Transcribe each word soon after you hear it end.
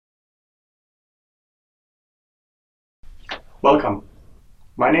Welcome.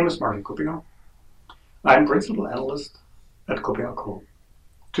 My name is Martin Kuppinger. I'm Principal Analyst at Kuppinger Co.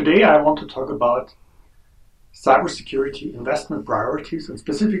 Today I want to talk about cybersecurity investment priorities and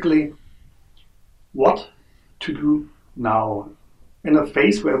specifically what to do now in a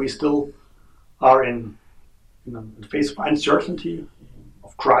phase where we still are in a phase of uncertainty,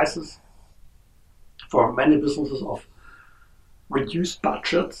 of crisis, for many businesses of reduced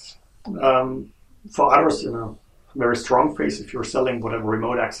budgets, for others in a very strong phase. If you're selling whatever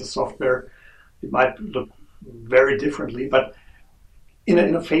remote access software, it might look very differently, but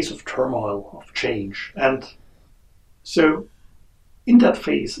in a phase of turmoil, of change. And so in that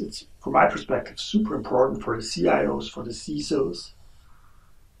phase, it's, from my perspective, super important for the CIOs, for the CISOs,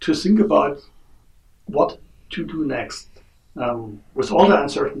 to think about what to do next with all the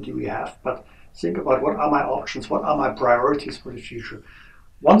uncertainty we have, but think about what are my options, what are my priorities for the future.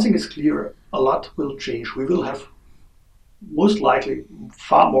 One thing is clear, a lot will change. We will have most likely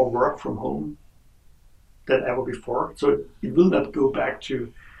far more work from home than ever before. So it will not go back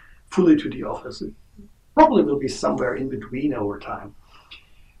to fully to the office. It probably will be somewhere in between over time.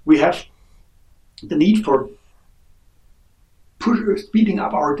 We have the need for speeding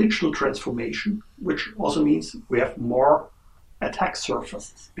up our digital transformation, which also means we have more attack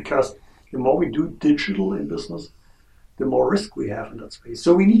surfaces, because the more we do digital in business, the more risk we have in that space.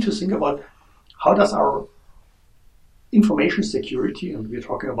 So we need to think about how does our information security, and we're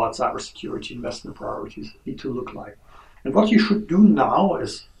talking about cybersecurity investment priorities, need to look like. And what you should do now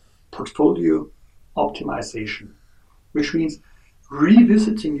is portfolio optimization, which means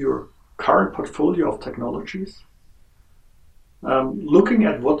revisiting your current portfolio of technologies, looking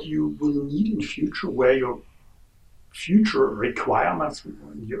at what you will need in future, where your future requirements,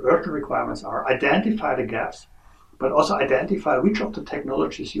 your urgent requirements are, identify the gaps, but also identify which of the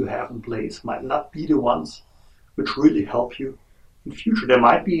technologies you have in place might not be the ones which really help you in future. There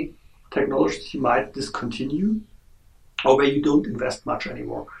might be technologies you might discontinue or where you don't invest much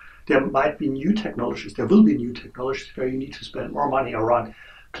anymore. There might be new technologies, there will be new technologies where you need to spend more money around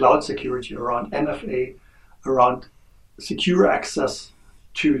cloud security, around MFA, around secure access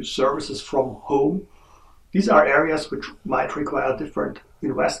to services from home. These are areas which might require different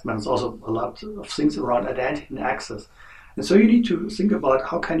investments, also a lot of things around identity and access. And so you need to think about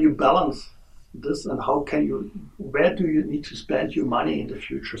how can you balance this and where do you need to spend your money in the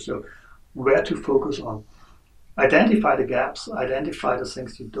future? So where to focus on. Identify the gaps, identify the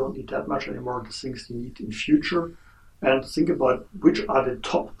things you don't need that much anymore, the things you need in future, and think about which are the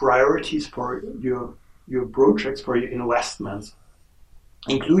top priorities for your projects, for your investments,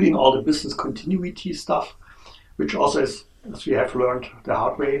 including all the business continuity stuff, which also is, as we have learned the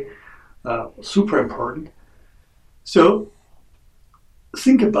hard way, super important. So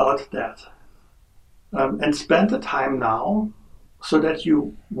think about that and spend the time now so that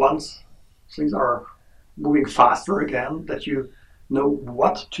you, once things are moving faster again, that you know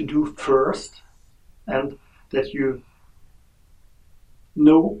what to do first and that you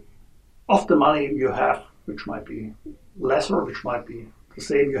know of the money you have, which might be lesser, which might be the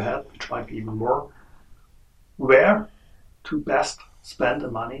same you had, which might be even more, where to best spend the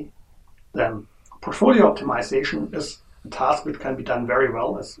money. Then portfolio optimization is a task which can be done very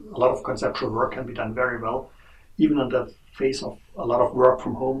well, as a lot of conceptual work can be done very well, even in the face of a lot of work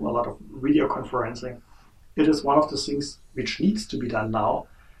from home, a lot of video conferencing. It is one of the things which needs to be done now,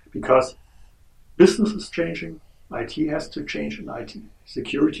 because business is changing, IT has to change, and IT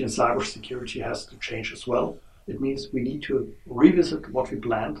security and cybersecurity has to change as well. It means we need to revisit what we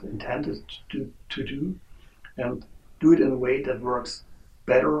intended to do, and do it in a way that works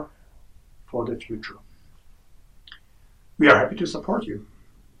better for the future. We are happy to support you.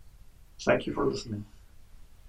 Thank you for listening.